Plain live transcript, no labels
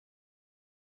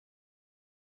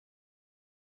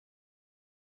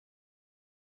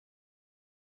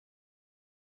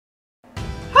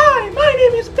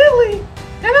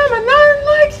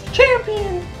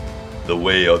The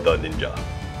way of the ninja.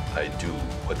 I do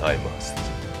what I must.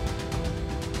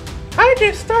 I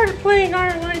just started playing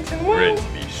Ironlights and well,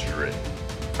 Rinse me straight.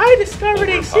 I discovered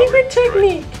a secret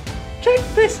technique. Check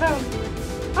this out.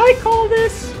 I call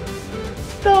this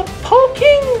the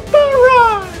poking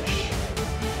barrage.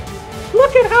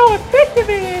 Look at how effective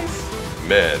it is.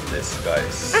 Man, this guy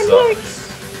sucks. I'm like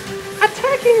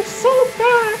attacking so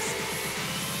fast.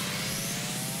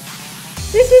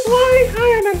 This is why I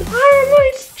am an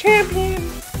Ironlights champion.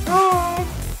 Oh,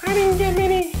 I didn't get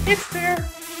many hits there.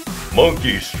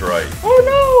 Monkey strike. Oh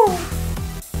no!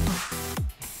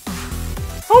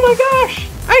 Oh my gosh!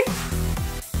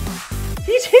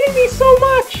 He's hitting me so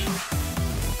much!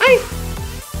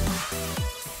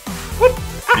 What?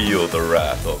 Feel the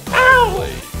wrath of my Ow!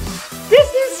 blades. This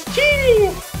is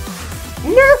cheating!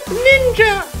 Nerf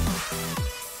ninja!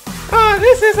 Ah,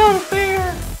 this is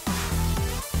unfair!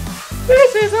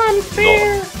 This is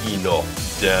unfair! Not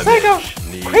enough damage. It's like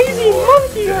a Need crazy more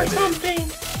monkey damage. or something!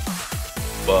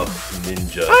 Buff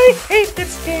ninja. I hate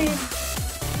this game!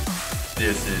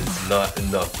 This is not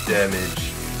enough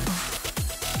damage.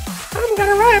 I'm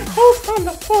gonna write a post on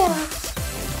the forums.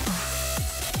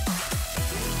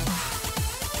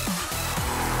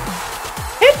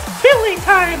 It's Billy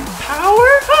time! Power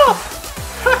up!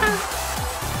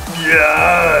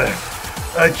 Yeah!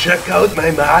 Check out my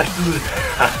muscles.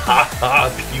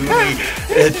 Beauty.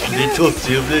 It's little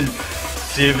civil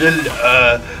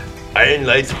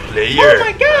Ironlights player. Oh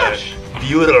my gosh!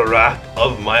 Feel the wrath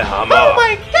of my hammer. Oh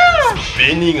my gosh!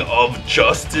 Spinning of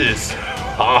justice.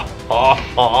 Ha ha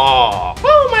ha.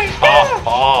 Oh my Ha gosh!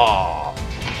 ha.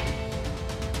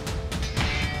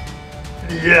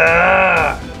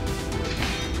 Yeah.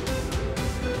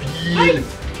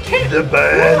 Feel the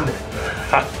burn.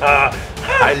 Ha ha.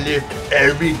 I lift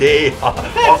every day.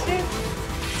 That's it!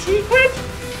 Secret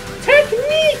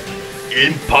technique!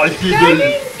 Impossible.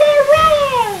 Dragon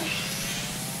barrage!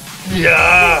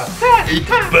 Yeah. It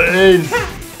burns.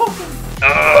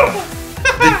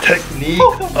 The technique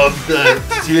of the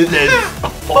silence.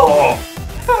 Oh.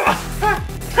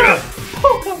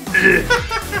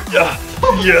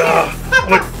 Yeah.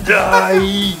 But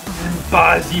die.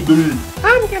 Impossible.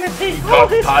 I'm gonna take all Got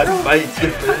this past from- my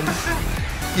difference.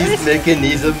 His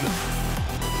mechanism.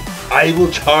 I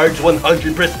will charge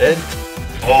 100%.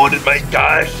 Oh my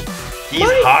gosh. He's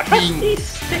My hacking. trusty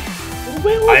stick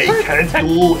will I can't protect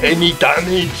do you any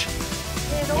damage.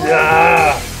 in all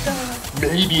Yeah. stuff.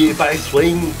 Maybe if I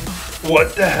swing.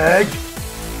 What the heck?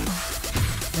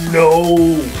 No.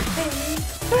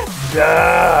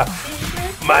 Yeah.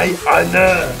 My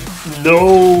honor.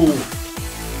 No.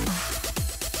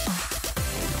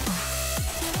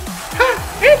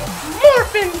 It's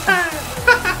morphin' time!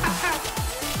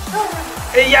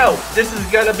 Hey yo, this is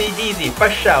gonna be easy. For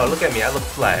sure. Look at me. I look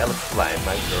fly.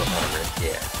 My girl armor.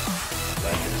 Yeah.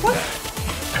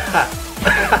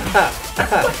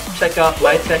 Check out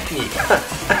my technique.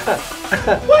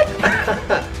 What?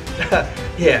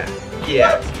 Yeah.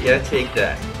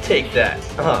 Take that.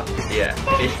 Yeah.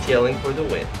 Fishtailing for the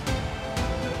win.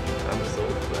 I'm so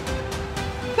glad.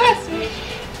 That's it!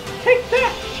 Take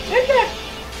that! Take that!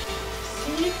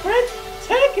 Secret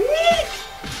technique!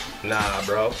 Nah,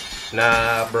 bro.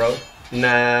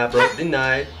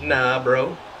 Denied.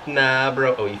 Nah,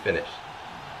 bro. Oh, you finished.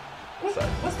 Sorry.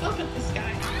 What's up with this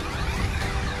guy?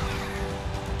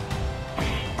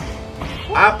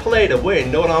 I play to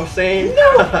win. Know what I'm saying?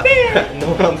 No fair!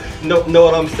 know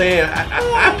what I'm saying?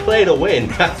 I play to win.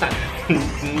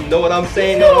 Know what I'm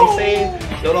saying? Know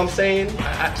what I'm saying?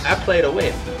 I play to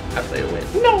win.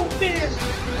 No fair!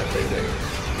 I play to win.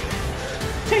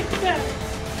 Take that!